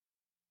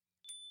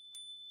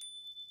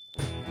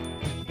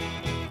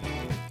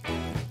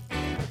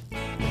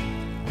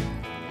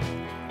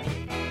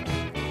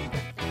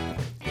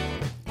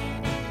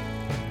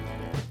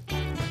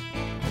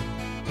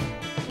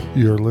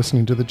You're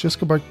listening to the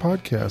Jiska Bike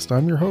Podcast.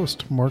 I'm your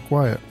host, Mark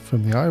Wyatt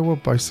from the Iowa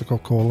Bicycle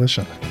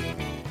Coalition.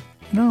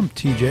 And I'm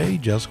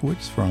TJ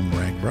Juskowitz from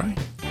RAGBRAI.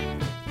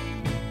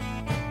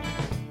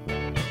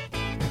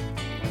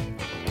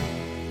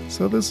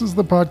 So this is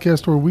the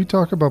podcast where we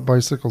talk about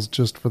bicycles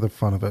just for the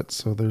fun of it.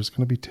 So there's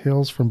going to be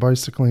tales from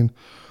bicycling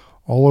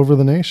all over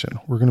the nation.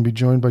 We're going to be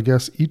joined by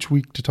guests each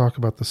week to talk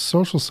about the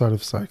social side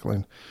of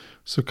cycling.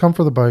 So come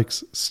for the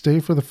bikes, stay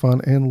for the fun,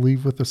 and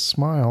leave with a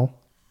smile.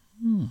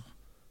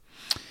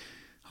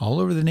 All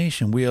over the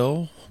nation. We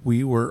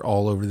were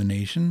all over the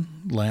nation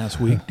last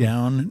week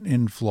down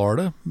in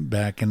Florida,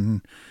 back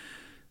in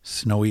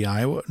snowy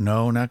Iowa.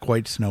 No, not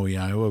quite snowy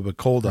Iowa, but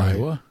cold Right.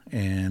 Iowa.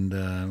 And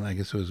I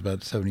guess it was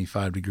about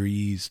 75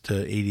 degrees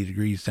to 80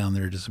 degrees down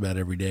there just about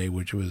every day,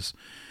 which was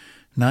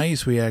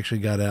nice. We actually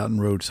got out and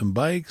rode some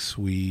bikes.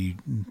 We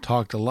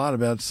talked a lot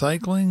about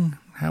cycling.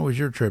 How was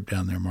your trip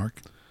down there,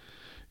 Mark?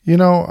 You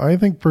know, I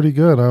think pretty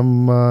good.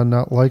 I'm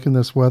not liking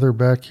this weather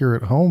back here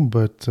at home,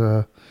 but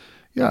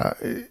yeah,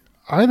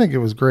 I think it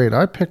was great.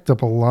 I picked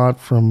up a lot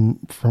from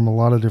a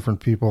lot of different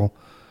people.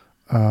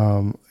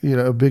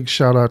 A big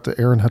shout out to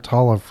Aaron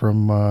Hatala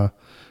from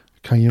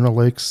Cuyuna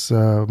Lakes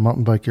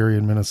mountain bike area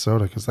in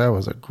Minnesota, because that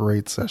was a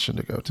great session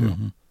to go to.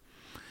 Mm-hmm.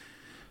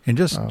 And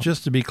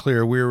just to be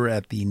clear, we were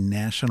at the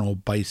National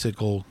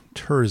Bicycle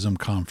Tourism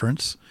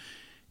Conference,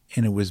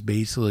 and it was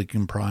basically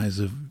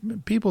comprised of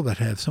people that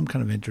have some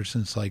kind of interest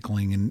in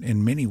cycling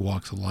in many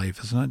walks of life.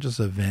 It's not just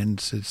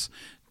events, it's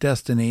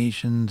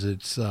destinations,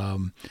 it's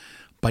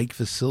bike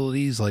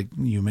facilities, like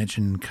you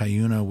mentioned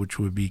Cuyuna, which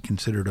would be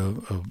considered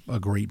a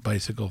great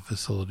bicycle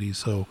facility.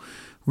 So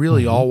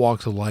really all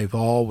walks of life,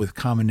 all with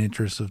common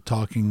interests of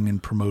talking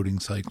and promoting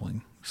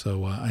cycling.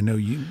 So I know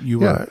you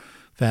were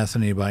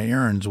fascinated by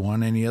Aaron's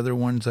one. Any other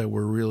ones that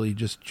were really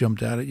just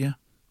jumped out at you?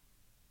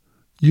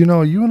 You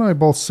know, you and I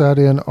both sat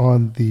in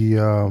on the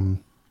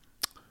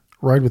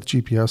Ride with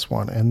GPS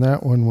one, and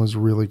that one was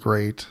really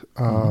great.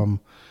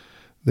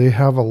 They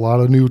have a lot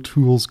of new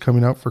tools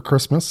coming out for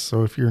Christmas,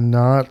 so if you're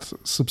not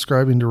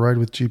subscribing to Ride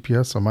with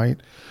GPS, I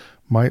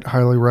might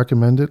highly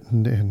recommend it.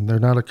 And they're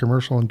not a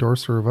commercial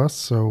endorser of us,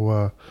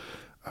 so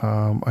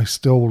I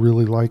still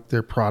really like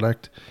their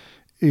product.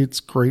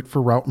 It's great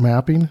for route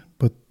mapping,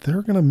 but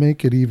they're going to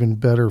make it even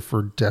better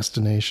for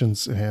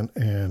destinations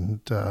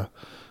and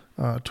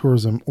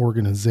tourism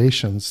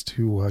organizations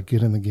to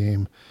get in the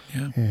game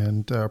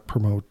and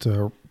promote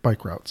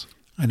bike routes.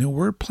 I know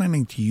we're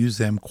planning to use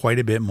them quite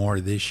a bit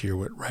more this year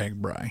with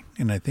RAGBRAI,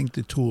 and I think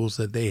the tools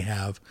that they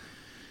have,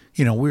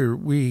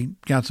 we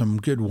got some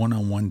good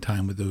one-on-one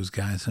time with those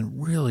guys,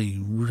 and really,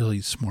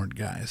 really smart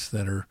guys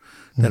that are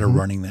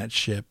running that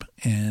ship.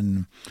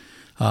 And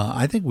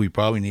I think we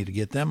probably need to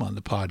get them on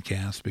the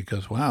podcast,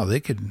 because wow,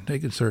 they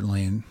could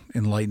certainly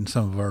enlighten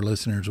some of our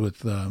listeners with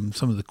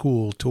some of the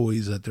cool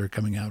toys that they're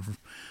coming out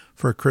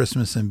for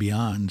Christmas and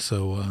beyond.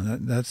 So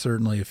that's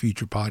certainly a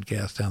future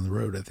podcast down the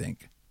road, I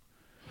think.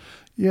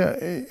 Yeah,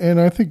 and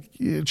I think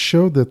it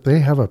showed that they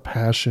have a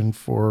passion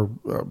for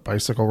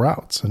bicycle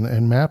routes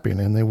and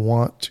mapping, and they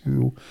want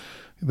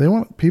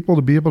people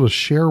to be able to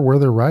share where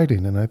they're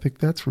riding, and I think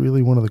that's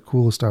really one of the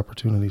coolest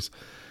opportunities.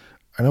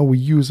 I know we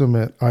use them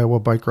at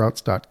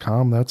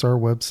iowabikeroutes.com. That's our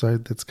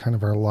website. That's kind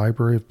of our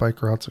library of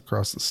bike routes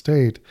across the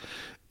state,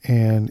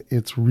 and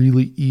it's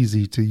really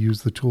easy to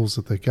use the tools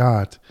that they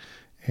got,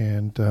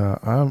 and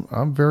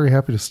I'm very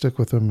happy to stick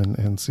with them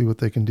and see what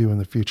they can do in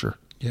the future.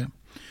 Yeah.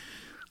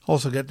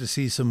 Also got to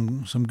see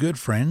some good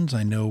friends.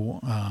 I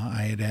know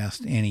I had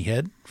asked Annie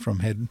Head from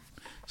Head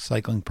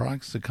Cycling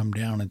Products to come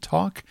down and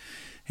talk.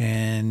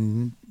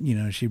 And,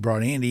 she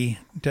brought Andy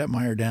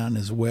Detmeyer down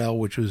as well,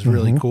 which was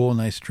really cool.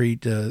 Nice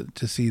treat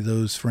to see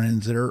those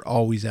friends that are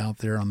always out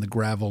there on the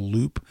gravel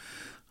loop.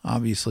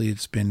 Obviously,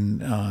 it's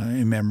been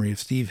in memory of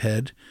Steve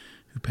Head,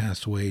 who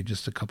passed away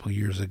just a couple of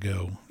years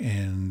ago.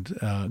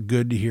 And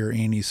good to hear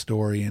Annie's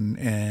story,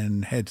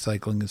 and Head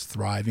Cycling is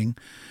thriving.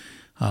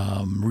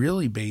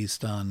 Really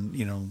based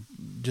on,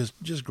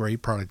 just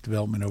great product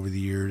development over the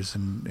years,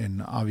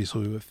 and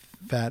obviously with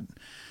fat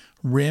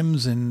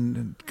rims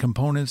and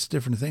components,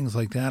 different things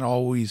like that,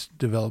 always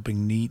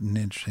developing neat and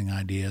interesting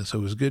ideas. So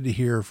it was good to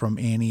hear from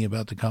Annie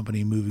about the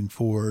company moving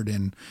forward,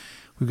 and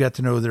we've got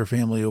to know their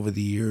family over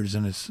the years,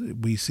 and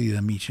we see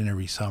them each and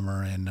every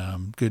summer,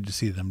 and good to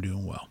see them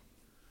doing well.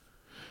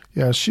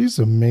 Yeah, she's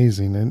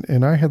amazing,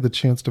 and I had the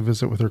chance to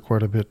visit with her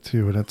quite a bit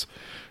too, and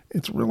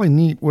it's really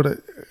neat. What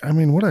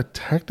a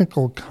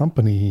technical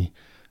company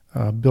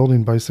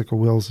building bicycle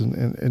wheels,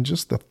 and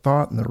just the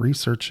thought and the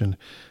research and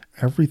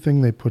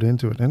everything they put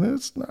into it. And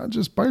it's not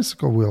just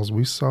bicycle wheels.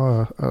 We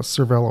saw a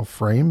Cervelo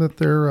frame that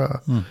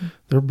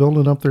they're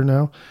building up there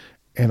now,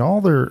 and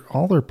all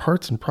their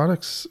parts and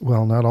products.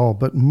 Well, not all,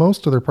 but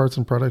most of their parts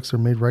and products are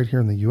made right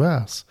here in the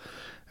U.S.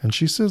 And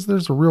she says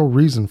there's a real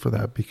reason for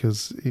that,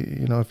 because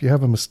if you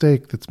have a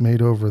mistake that's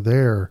made over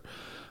there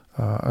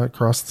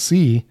across the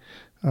sea,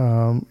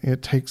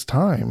 it takes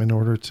time in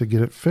order to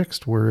get it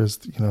fixed. Whereas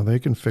they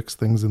can fix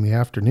things in the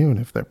afternoon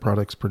if that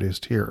product's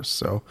produced here.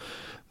 So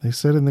they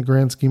said in the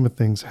grand scheme of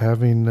things,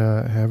 having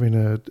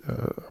a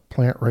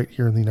plant right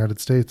here in the United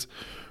States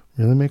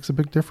really makes a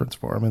big difference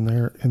for them in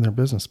their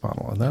business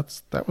model, and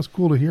that was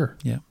cool to hear.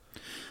 Yeah.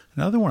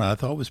 Another one I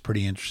thought was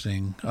pretty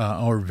interesting,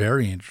 or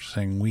very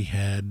interesting. We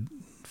had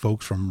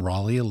folks from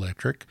Raleigh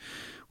Electric.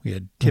 We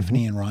had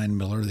Tiffany and Ryan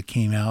Miller that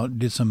came out,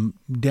 did some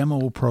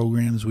demo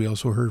programs. We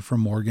also heard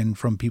from Morgan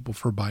from People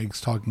for Bikes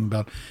talking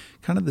about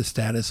kind of the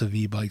status of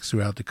e-bikes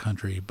throughout the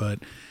country. But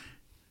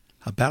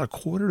about a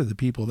quarter of the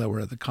people that were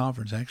at the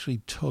conference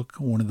actually took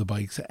one of the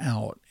bikes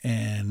out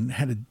and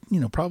had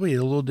probably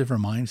a little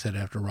different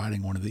mindset after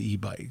riding one of the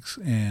e-bikes.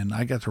 And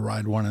I got to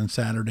ride one on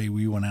Saturday.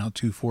 We went out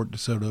to Fort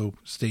DeSoto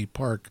State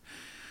Park,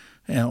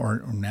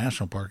 or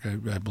National Park,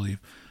 I believe.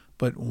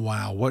 But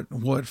wow,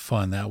 what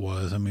fun that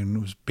was. I mean, it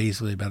was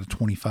basically about a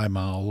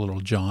 25-mile little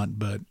jaunt,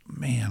 but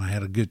man, I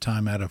had a good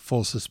time. I had a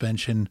full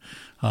suspension.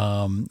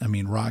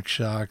 Rock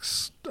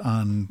shocks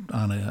on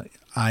a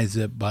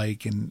iZip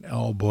bike, and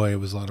oh boy,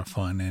 it was a lot of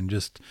fun. And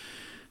just,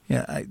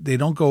 they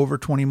don't go over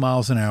 20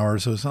 miles an hour,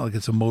 so it's not like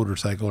it's a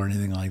motorcycle or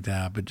anything like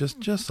that, but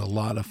just a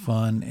lot of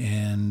fun.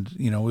 And,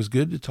 it was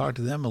good to talk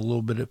to them a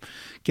little bit of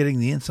getting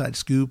the inside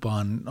scoop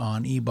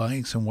on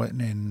e-bikes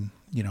and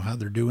how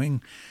they're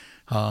doing.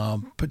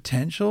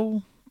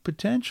 Potential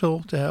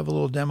to have a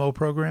little demo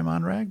program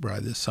on RAGBRAI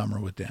this summer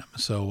with them.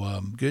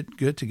 So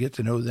good to get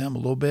to know them a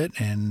little bit,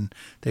 and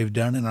they've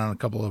done it on a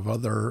couple of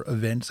other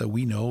events that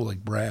we know,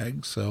 like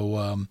Bragg.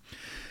 So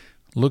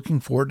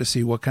looking forward to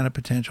see what kind of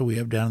potential we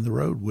have down the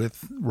road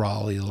with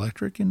Raleigh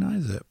Electric and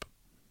iZip.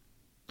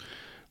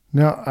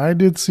 Now, I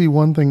did see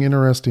one thing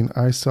interesting.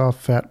 I saw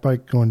Fat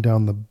Bike going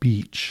down the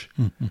beach.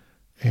 Mm-hmm.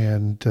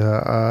 And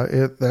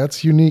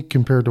that's unique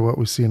compared to what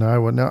we see in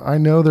Iowa. Now, I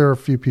know there are a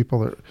few people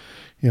that,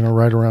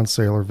 right around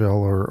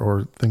Saylorville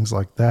or things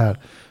like that.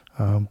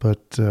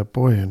 But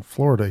boy, in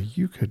Florida,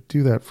 you could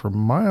do that for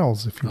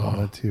miles if you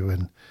wanted to,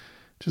 and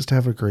just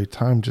have a great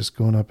time just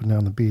going up and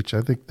down the beach.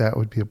 I think that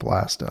would be a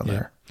blast down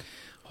there.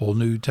 Whole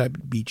new type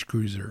of beach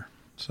cruiser.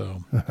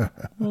 So,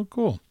 well,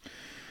 cool.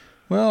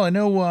 Well, I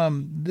know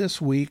this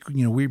week,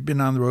 we've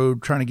been on the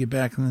road trying to get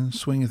back in the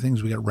swing of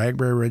things. We got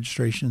RAGBRAI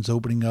registrations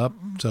opening up.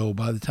 So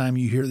by the time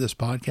you hear this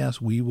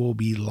podcast, we will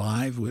be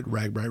live with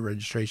RAGBRAI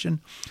registration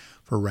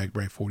for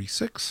RAGBRAI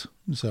 46.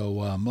 So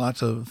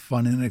lots of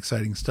fun and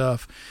exciting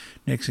stuff.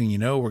 Next thing you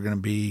know, we're going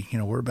to be,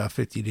 we're about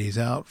 50 days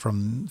out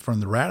from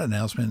the RAD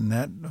announcement. And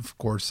that, of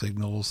course,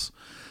 signals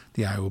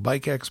the Iowa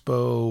Bike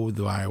Expo,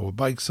 the Iowa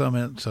Bike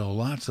Summit. So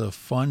lots of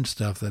fun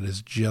stuff that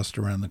is just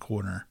around the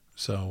corner.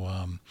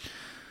 So,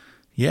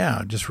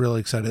 just really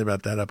excited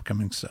about that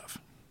upcoming stuff.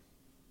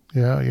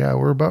 Yeah,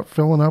 we're about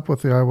filling up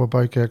with the Iowa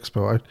Bike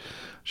Expo. I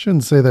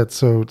shouldn't say that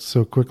so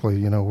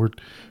quickly. We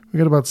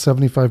got about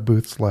 75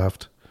 booths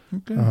left,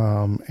 okay.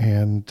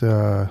 And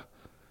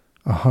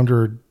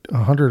 100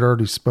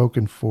 already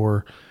spoken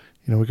for.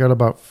 We got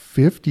about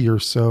 50 or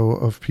so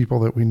of people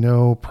that we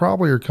know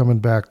probably are coming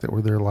back that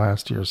were there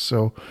last year.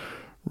 So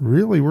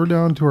really, we're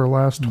down to our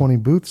last 20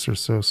 booths or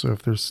so. So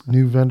if there's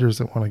new vendors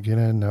that want to get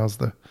in, now's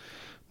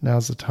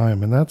the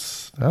time. And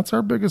that's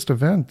our biggest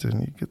event,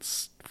 and it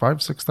gets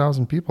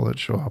 5,000-6,000 people that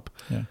show up.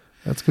 Yeah.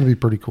 That's going to be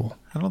pretty cool.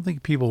 I don't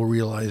think people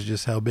realize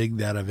just how big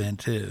that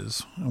event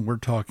is. We're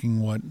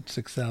talking,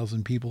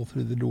 6,000 people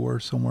through the door,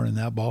 somewhere in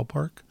that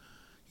ballpark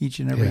each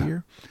and every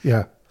year.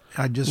 Yeah.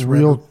 I just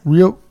real,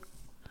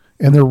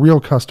 and they're real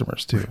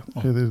customers too.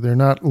 Oh. They're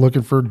not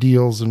looking for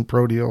deals and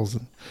pro deals.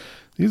 And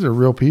these are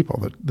real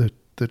people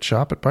that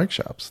shop at bike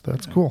shops.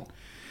 That's cool.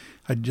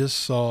 I just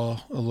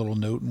saw a little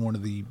note in one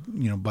of the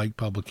bike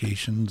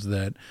publications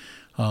that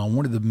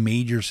one of the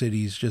major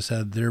cities just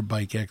had their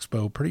bike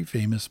expo, pretty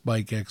famous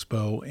bike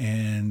expo,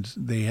 and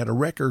they had a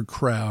record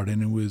crowd,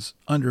 and it was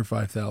under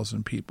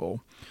 5,000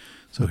 people.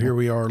 So here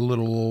we are,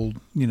 little old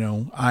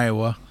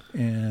Iowa,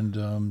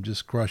 and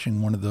just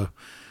crushing one of the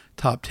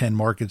top 10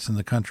 markets in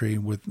the country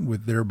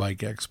with their bike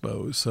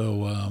expos.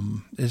 So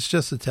it's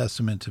just a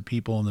testament to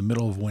people in the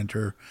middle of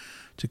winter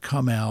to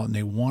come out, and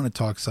they want to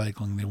talk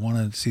cycling. They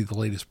want to see the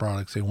latest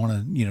products. They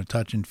want to,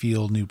 touch and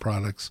feel new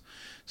products.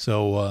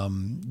 So,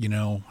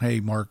 hey,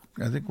 Mark,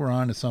 I think we're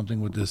on to something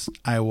with this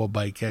Iowa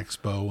Bike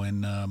Expo.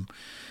 And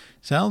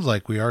sounds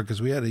like we are,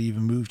 because we had to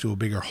even move to a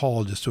bigger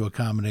hall just to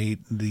accommodate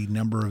the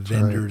number of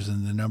vendors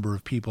and the number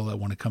of people that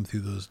want to come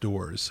through those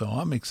doors. So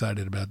I'm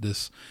excited about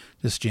this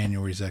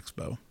January's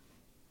expo.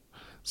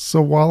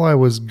 So while I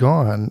was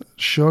gone,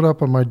 showed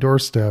up on my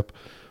doorstep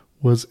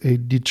was a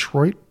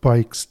Detroit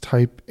Bikes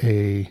Type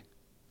A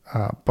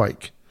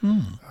bike.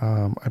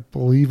 I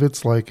believe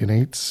it's like an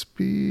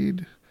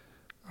 8-speed.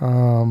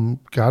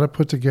 Got it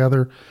put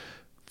together.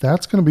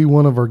 That's going to be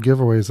one of our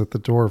giveaways at the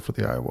door for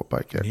the Iowa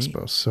Bike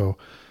Expo. So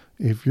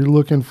if you're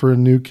looking for a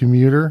new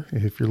commuter,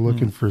 if you're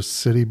looking for a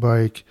city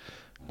bike,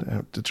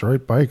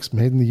 Detroit Bikes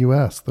made in the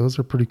U.S. Those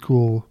are pretty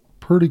cool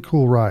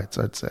rides,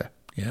 I'd say.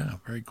 Yeah,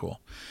 very cool.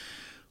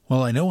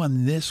 Well, I know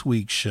on this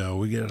week's show,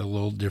 we get a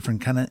little different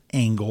kind of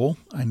angle.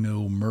 I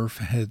know Murph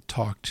had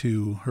talked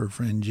to her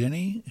friend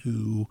Jenny,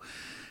 who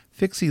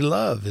Fixie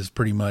Love is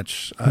pretty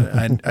much,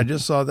 I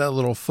just saw that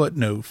little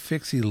footnote,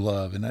 Fixie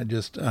Love, and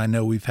I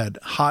know we've had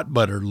Hot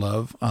Butter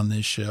Love on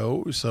this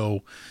show,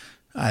 so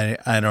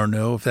I don't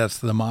know if that's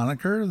the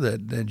moniker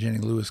that Jenny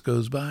Lewis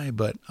goes by,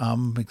 but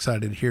I'm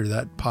excited to hear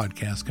that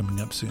podcast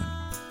coming up soon.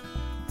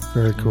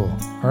 Very cool.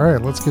 All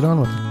right, let's get on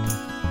with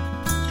it.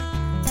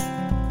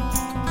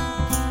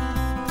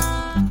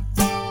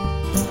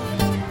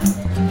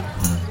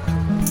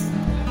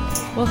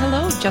 Well,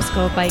 hello, Just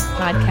Go Bike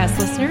podcast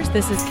listeners.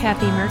 This is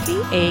Kathy Murphy,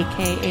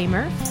 a.k.a.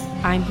 Murph.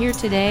 I'm here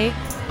today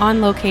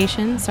on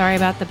location. Sorry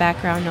about the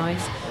background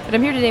noise. But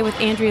I'm here today with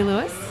Andrea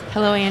Lewis.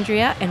 Hello,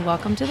 Andrea, and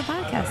welcome to the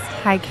podcast.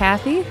 Hi,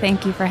 Kathy.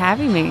 Thank you for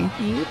having me.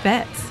 You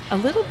bet. A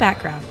little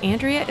background.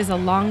 Andrea is a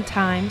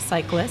longtime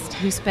cyclist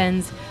who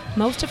spends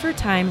most of her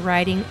time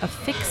riding a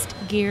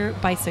fixed-gear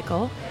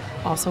bicycle,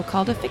 also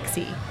called a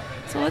fixie.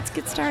 So let's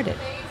get started.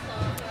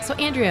 So,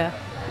 Andrea,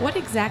 what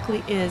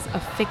exactly is a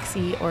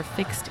fixie or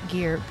fixed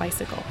gear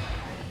bicycle?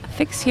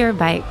 Fixed gear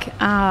bike.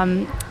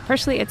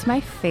 Firstly, it's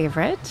my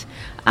favorite.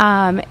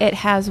 It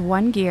has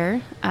one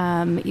gear.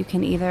 You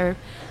can either,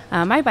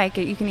 my bike,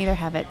 you can either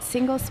have it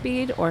single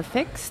speed or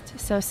fixed.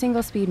 So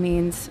single speed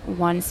means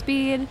one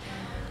speed,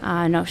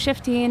 no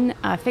shifting.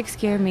 Fixed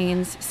gear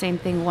means same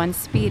thing, one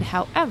speed.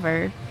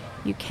 However,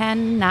 you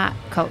cannot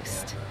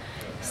coast.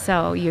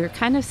 So you're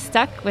kind of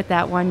stuck with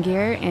that one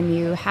gear and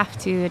you have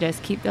to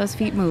just keep those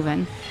feet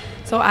moving.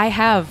 So I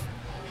have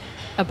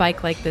a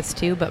bike like this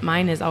too, but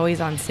mine is always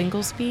on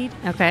single speed.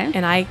 Okay.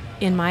 And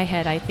in my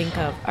head, I think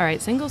of, all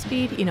right, single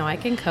speed, I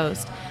can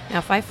coast. Now,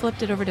 if I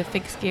flipped it over to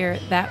fixed gear,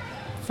 that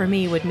for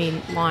me would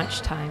mean launch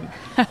time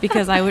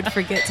because I would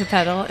forget to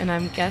pedal, and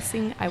I'm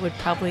guessing I would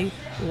probably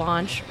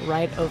launch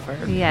right over.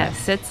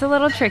 Yes, it's a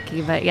little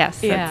tricky, but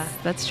yes,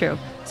 that's true.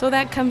 So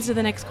that comes to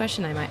the next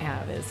question I might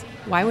have is,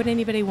 why would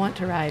anybody want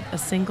to ride a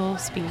single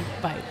speed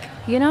bike?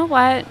 You know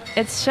what?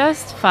 It's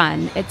just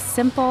fun. It's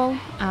simple.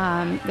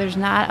 There's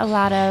not a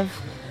lot of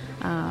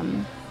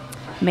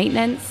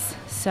maintenance,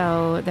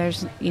 so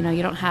there's you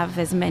don't have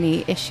as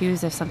many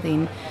issues if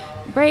something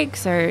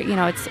breaks or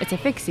it's a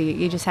fixie.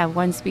 You just have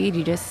one speed.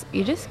 You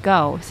just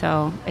go.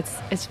 So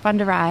it's fun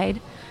to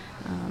ride.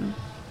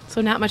 So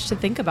not much to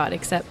think about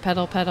except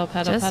pedal, pedal,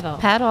 pedal, just pedal.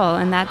 pedal,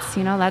 and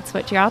that's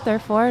what you're out there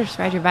for. Just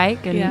ride your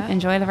bike and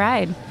enjoy the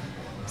ride.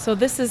 So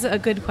this is a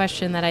good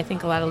question that I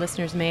think a lot of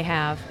listeners may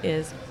have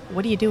is,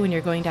 what do you do when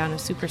you're going down a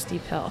super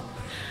steep hill?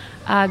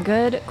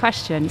 Good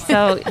question.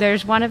 So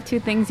there's one of two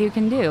things you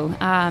can do.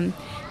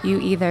 You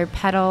either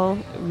pedal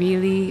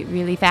really,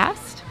 really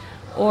fast,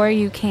 or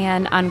you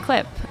can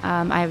unclip.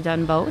 I've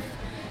done both.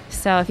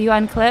 So if you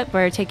unclip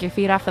or take your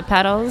feet off the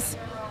pedals,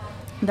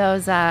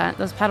 those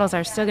pedals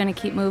are still going to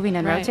keep moving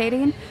and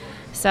rotating.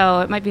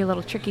 So it might be a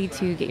little tricky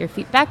to get your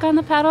feet back on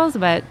the pedals,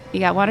 but you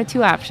got one or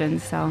two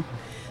options. So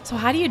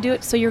how do you do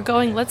it? So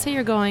let's say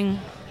you're going,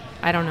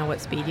 I don't know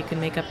what speed, you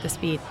can make up the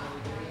speed.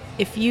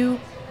 If you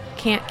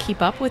can't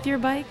keep up with your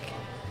bike,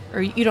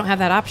 or you don't have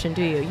that option,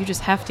 do you? You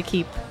just have to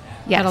keep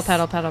pedal,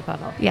 pedal, pedal,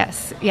 pedal.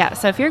 Yes, yeah.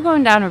 So if you're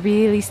going down a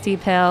really steep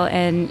hill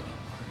and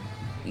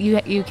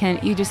you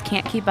just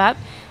can't keep up,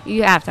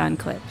 you have to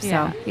unclip.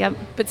 Yeah. So, yep.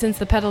 But since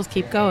the pedals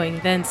keep going,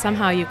 then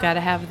somehow you've got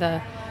to have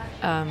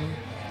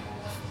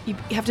you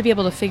have to be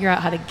able to figure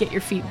out how to get your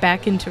feet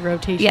back into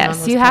rotation. Yes, on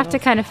those you pedals. have to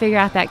kind of figure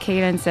out that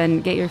cadence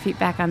and get your feet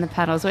back on the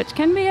pedals, which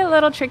can be a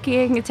little tricky.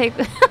 It can take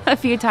a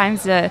few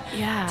times to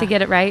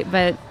get it right,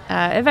 but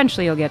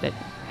eventually you'll get it.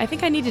 I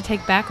think I need to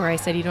take back where I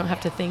said you don't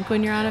have to think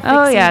when you're on a fixie.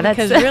 Oh yeah, that's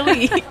because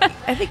really,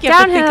 I think you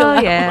have to think a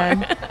lot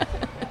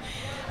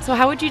more. So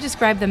how would you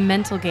describe the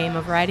mental game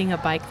of riding a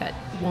bike that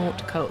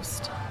won't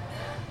coast?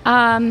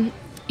 Kind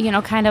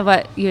of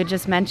what you had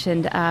just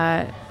mentioned.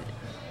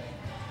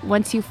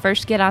 Once you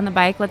first get on the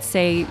bike, let's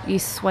say you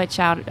switch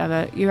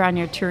out you're on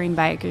your touring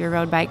bike or your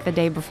road bike the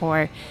day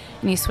before,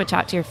 and you switch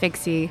out to your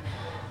fixie.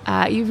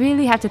 You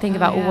really have to think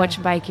about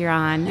which bike you're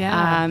on.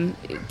 Yeah.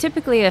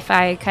 Typically, if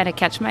I kind of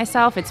catch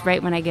myself, it's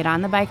right when I get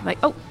on the bike. I'm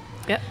like,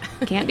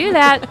 can't do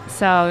that.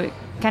 So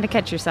kind of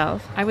catch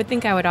yourself. I would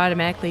think I would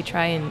automatically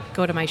try and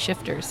go to my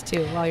shifters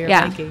too while you're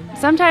biking.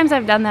 Sometimes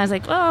I've done that. I was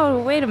like,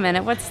 oh, wait a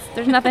minute,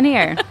 there's nothing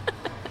here.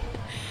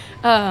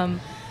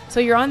 So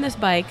you're on this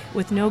bike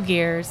with no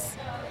gears.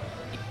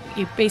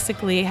 You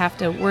basically have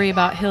to worry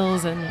about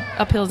hills and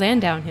uphills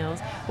and downhills.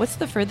 What's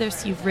the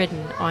furthest you've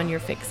ridden on your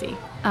fixie?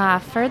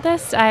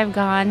 Furthest I've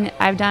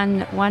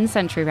done one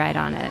century ride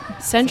on it.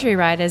 Century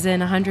ride as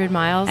in 100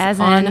 miles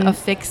on a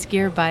fixed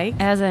gear bike?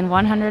 As in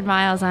 100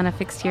 miles on a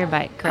fixed gear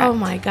bike, correct. Oh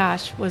my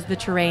gosh, was the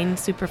terrain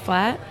super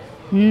flat?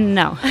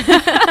 No,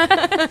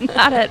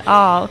 not at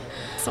all.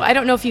 So I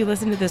don't know if you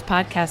listened to this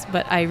podcast,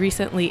 but I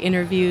recently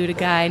interviewed a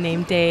guy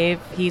named Dave.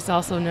 He's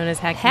also known as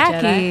Hacky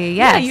Jedi. Yes,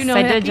 yeah, you know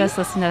I Hacky? did just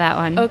listen to that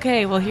one.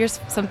 Okay, well,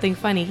 here's something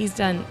funny. He's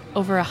done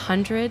over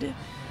 100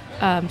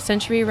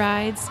 century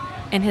rides,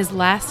 and his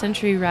last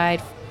century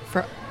ride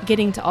for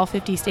getting to all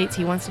 50 states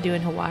he wants to do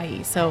in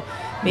Hawaii. So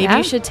maybe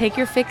you should take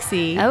your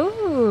fixie.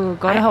 Oh,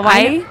 go to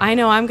Hawaii? I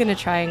know I'm going to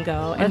try and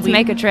go. Let's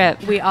make a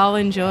trip. We all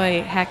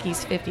enjoy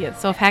Hacky's 50th.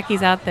 So if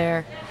Hacky's out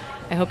there,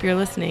 I hope you're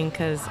listening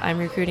because I'm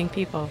recruiting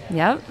people.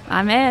 Yep,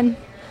 I'm in.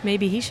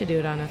 Maybe he should do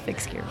it on a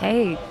fixed gear.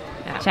 Hey,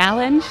 Yeah.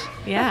 challenge.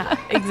 Yeah,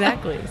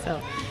 exactly.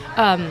 So,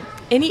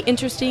 any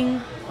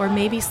interesting or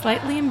maybe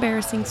slightly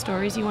embarrassing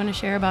stories you want to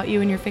share about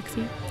you and your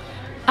fixie?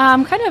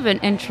 Kind of an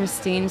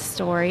interesting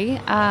story.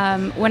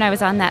 When I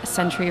was on that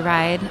Century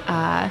ride,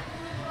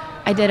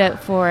 I did it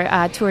for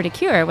Tour de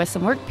Cure with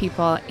some work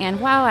people, and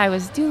while I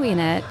was doing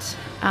it,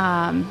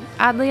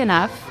 oddly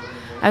enough,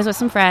 I was with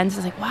some friends. I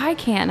was like, why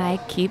can't I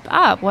keep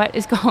up? What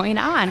is going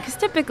on? Because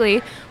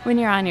typically when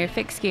you're on your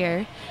fixed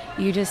gear,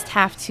 you just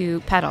have to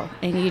pedal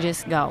and you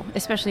just go,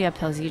 especially up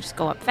hills. You just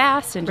go up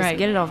fast and just Right.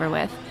 get it over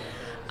with.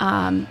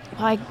 Well,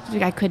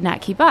 I could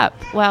not keep up.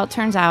 Well, it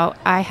turns out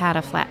I had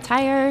a flat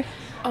tire.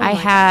 Oh I my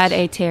had gosh.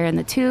 a tear in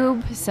the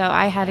tube, so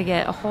I had to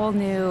get a whole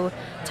new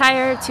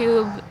tire,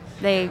 tube.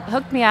 They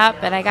hooked me up,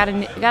 and I got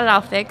it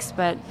all fixed.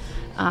 But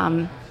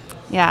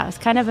yeah, it's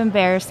kind of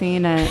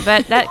embarrassing,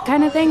 but that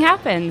kind of thing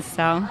happens.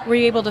 So Were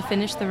you able to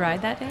finish the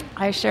ride that day?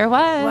 I sure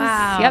was.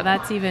 Wow, Yep.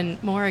 that's even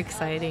more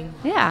exciting.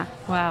 Yeah.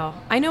 Wow.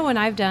 I know when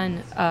I've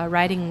done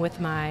riding with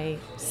my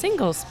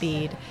single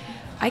speed,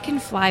 I can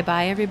fly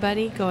by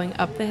everybody going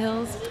up the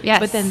hills, Yes.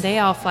 but then they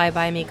all fly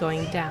by me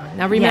going down.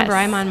 Now remember, Yes.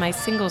 I'm on my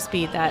single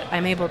speed that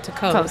I'm able to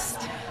coast.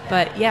 Coast.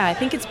 But yeah, I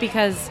think it's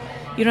because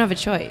you don't have a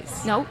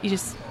choice. Nope. You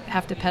just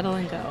have to pedal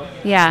and go.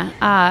 Yeah,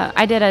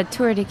 I did a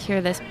Tour de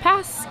Cure this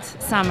past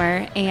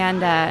summer, and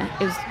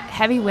it was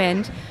heavy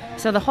wind.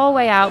 So the whole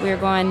way out, we were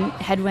going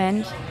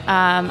headwind.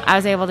 I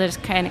was able to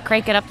just kind of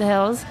crank it up the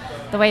hills.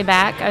 The way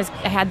back, I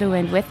had the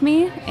wind with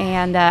me,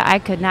 and I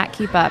could not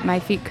keep up. My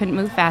feet couldn't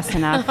move fast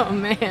enough. Oh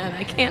man,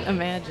 I can't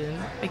imagine.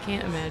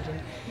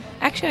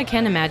 Actually, I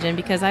can imagine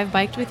because I've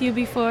biked with you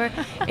before,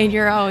 and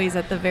you're always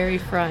at the very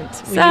front.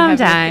 when you have your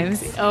Sometimes.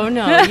 fixie. Oh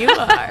no, you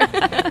are.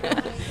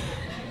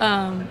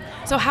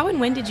 So how and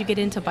when did you get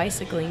into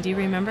bicycling? Do you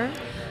remember?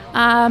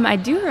 I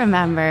do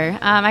remember.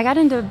 I got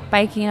into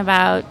biking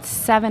about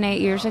 7-8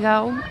 years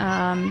ago,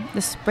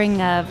 the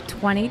spring of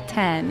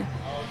 2010.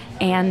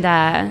 And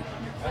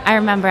I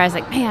remember I was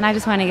like, man, I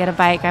just want to get a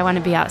bike. I want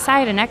to be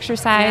outside and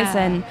exercise.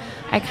 Yeah. And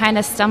I kind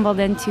of stumbled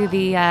into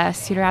the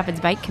Cedar Rapids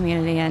bike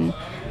community, and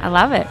I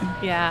love it.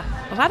 Yeah.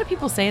 A lot of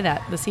people say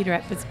that. The Cedar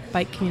Rapids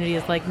bike community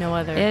is like no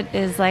other. It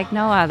is like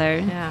no other.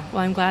 Yeah.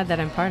 Well, I'm glad that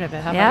I'm part of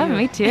it. How Yeah, about you?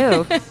 me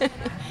too.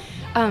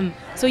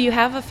 So you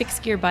have a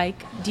fixed gear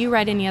bike. Do you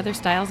ride any other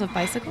styles of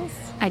bicycles?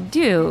 I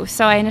do.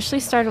 So I initially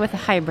started with a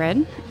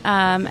hybrid,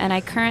 and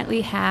I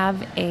currently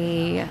have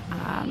a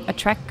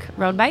Trek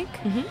road bike,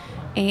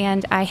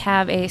 and I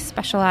have a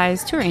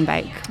Specialized touring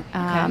bike.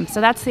 Okay.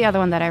 So that's the other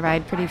one that I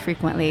ride pretty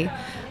frequently.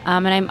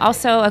 And I'm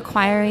also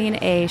acquiring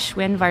a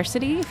Schwinn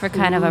Varsity for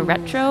kind of a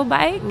retro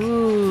bike.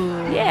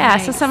 Ooh. Yeah,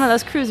 so nice. some of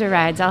those cruiser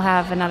rides, I'll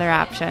have another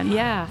option.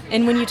 Yeah.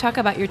 And when you talk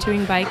about your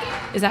touring bike,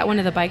 is that one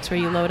of the bikes where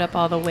you load up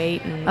all the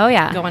weight and Oh,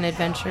 yeah. go on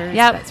adventures?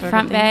 Yep, that sort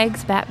front of thing?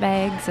 bags, back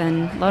bags,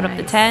 and load up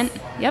the Nice. tent.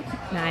 Yep.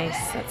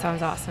 Nice. That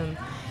sounds awesome.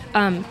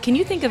 Can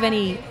you think of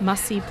any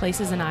must-see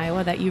places in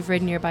Iowa that you've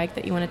ridden your bike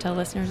that you want to tell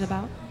listeners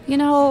about? You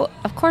know,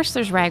 of course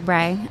there's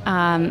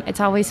RAGBRAI. It's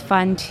always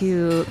fun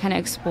to kind of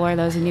explore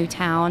those new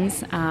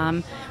towns,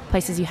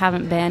 places you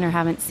haven't been or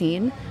haven't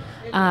seen.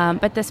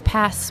 But this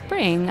past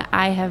spring,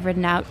 I have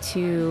ridden out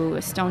to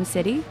Stone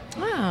City.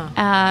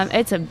 Wow.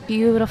 It's a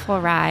beautiful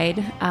ride.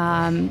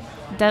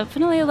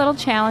 Definitely a little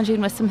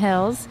challenging with some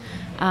hills.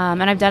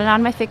 And I've done it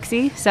on my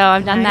fixie, so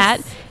I've done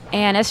Nice. that.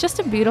 And it's just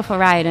a beautiful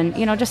ride. And,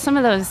 you know, just some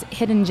of those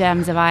hidden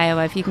gems of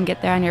Iowa, if you can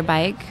get there on your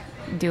bike,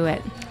 do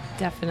it.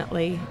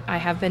 Definitely. I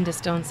have been to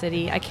Stone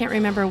City. I can't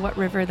remember what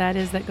river that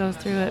is that goes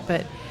through it,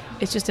 but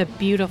it's just a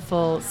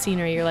beautiful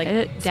scenery. You're like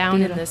It's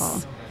down in beautiful.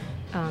 this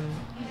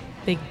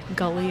big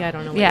gully. I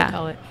don't know what Yeah. to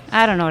call it.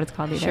 I don't know what it's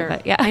called either, Sure.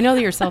 but yeah. I know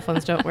that your cell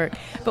phones don't work,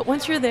 but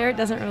once you're there, it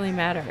doesn't really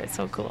matter. It's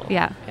so cool.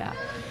 Yeah. Yeah.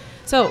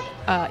 So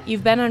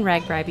you've been on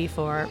RAGBRAI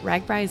before.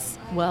 RAGBRAI's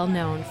well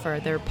known for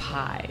their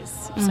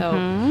pies. So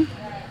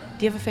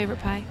do you have a favorite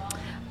pie?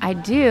 I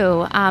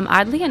do.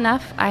 Oddly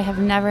enough, I have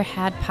never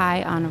had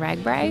pie on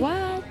RAGBRAI.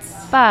 What?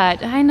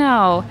 But I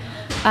know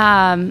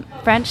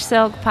French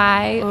silk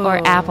pie or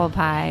Oh. apple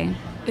pie.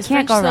 Is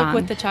Can't French go silk wrong.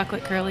 with the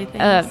chocolate curly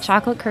things?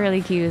 Chocolate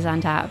curly cues on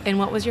top. And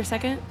what was your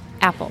second?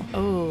 Apple.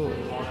 Oh,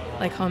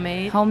 like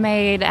homemade?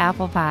 Homemade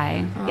apple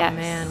pie. Oh, yes.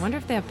 man. Wonder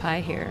if they have pie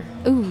here.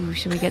 Ooh,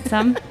 should we get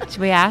some? Should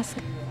we ask?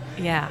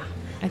 Yeah,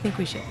 I think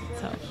we should.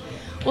 So,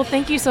 well,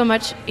 thank you so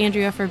much,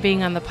 Andrea, for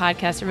being on the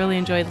podcast. I really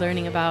enjoyed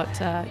learning about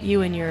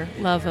you and your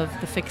love of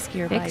the fixed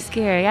gear bike. Fixed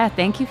gear. Yeah,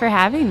 thank you for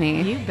having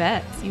me. You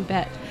bet. You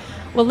bet.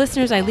 Well,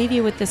 listeners, I leave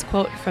you with this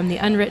quote from the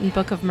Unwritten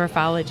Book of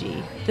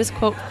Murphology. This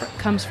quote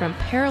comes from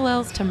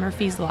Parallels to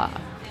Murphy's Law.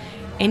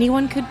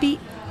 Anyone who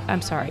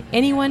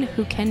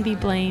can be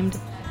blamed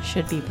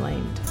should be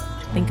blamed.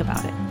 Think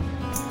about it.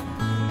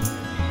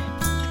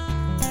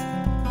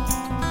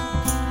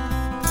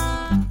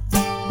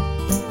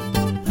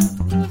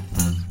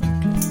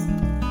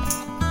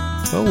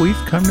 Well, we've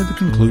come to the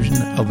conclusion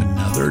of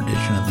another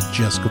edition of the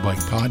Just Go Bike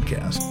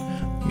podcast.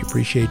 We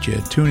appreciate you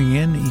tuning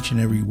in each and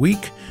every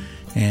week.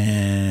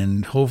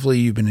 And hopefully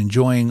you've been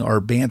enjoying our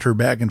banter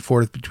back and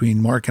forth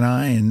between Mark and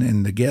I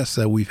and the guests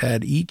that we've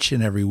had each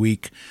and every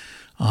week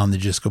on the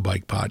Just Go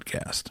Bike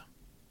podcast.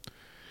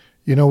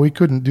 You know, we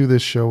couldn't do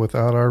this show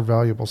without our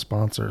valuable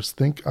sponsors.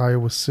 Think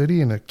Iowa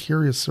City and the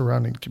curious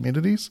surrounding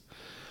communities.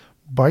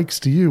 Bikes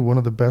to You, one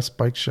of the best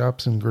bike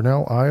shops in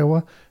Grinnell,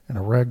 Iowa, and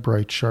a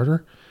RagBrite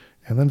charter.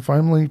 And then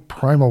finally,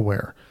 Primal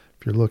Wear.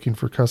 If you're looking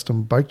for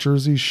custom bike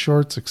jerseys,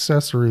 shorts,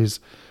 accessories,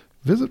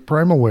 visit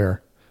Primal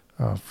Wear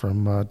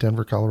from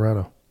Denver,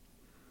 Colorado.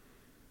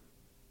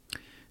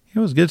 It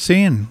was good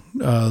seeing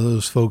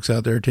those folks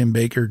out there. Tim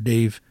Baker,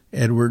 Dave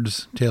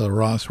Edwards, Taylor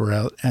Ross were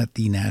out at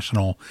the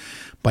National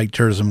Bike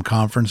Tourism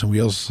Conference, and we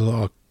also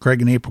saw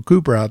Craig and April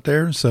Cooper out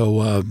there.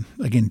 So,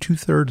 again,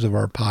 2/3 of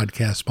our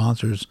podcast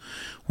sponsors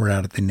were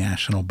out at the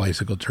National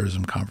Bicycle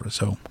Tourism Conference.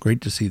 So,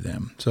 great to see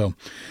them. So,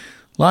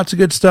 lots of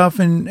good stuff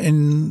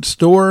in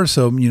store.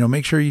 So,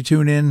 make sure you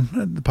tune in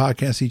the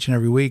podcast each and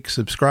every week.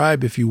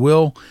 Subscribe if you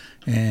will,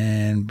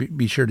 and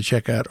be sure to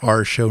check out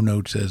our show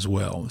notes as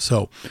well.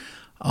 So,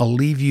 I'll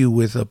leave you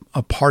with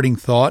a parting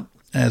thought.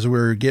 As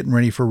we're getting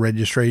ready for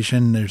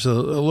registration, there's a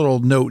little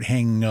note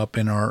hanging up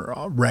in our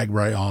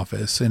RagBrite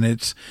office, and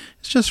it's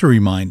just a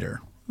reminder.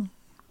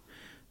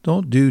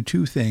 Don't do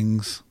two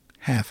things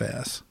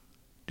half-ass.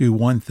 Do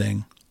one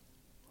thing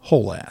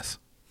whole ass.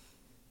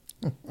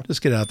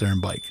 Just get out there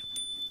and bike.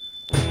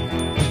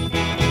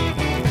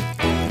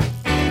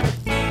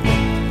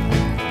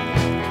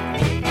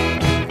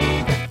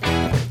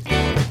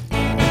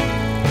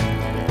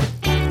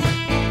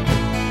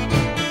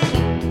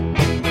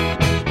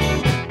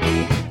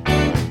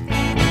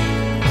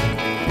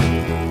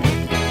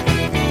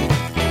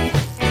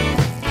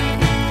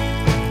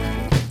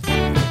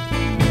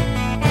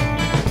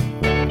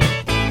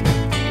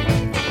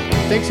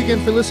 Thanks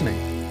again for listening.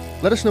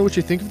 Let us know what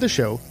you think of the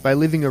show by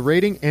leaving a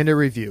rating and a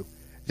review.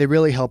 They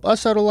really help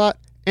us out a lot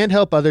and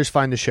help others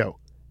find the show.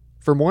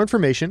 For more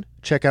information,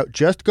 check out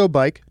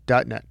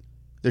justgobike.net.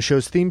 The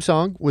show's theme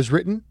song was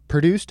written,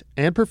 produced,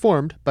 and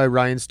performed by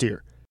Ryan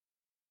Steer.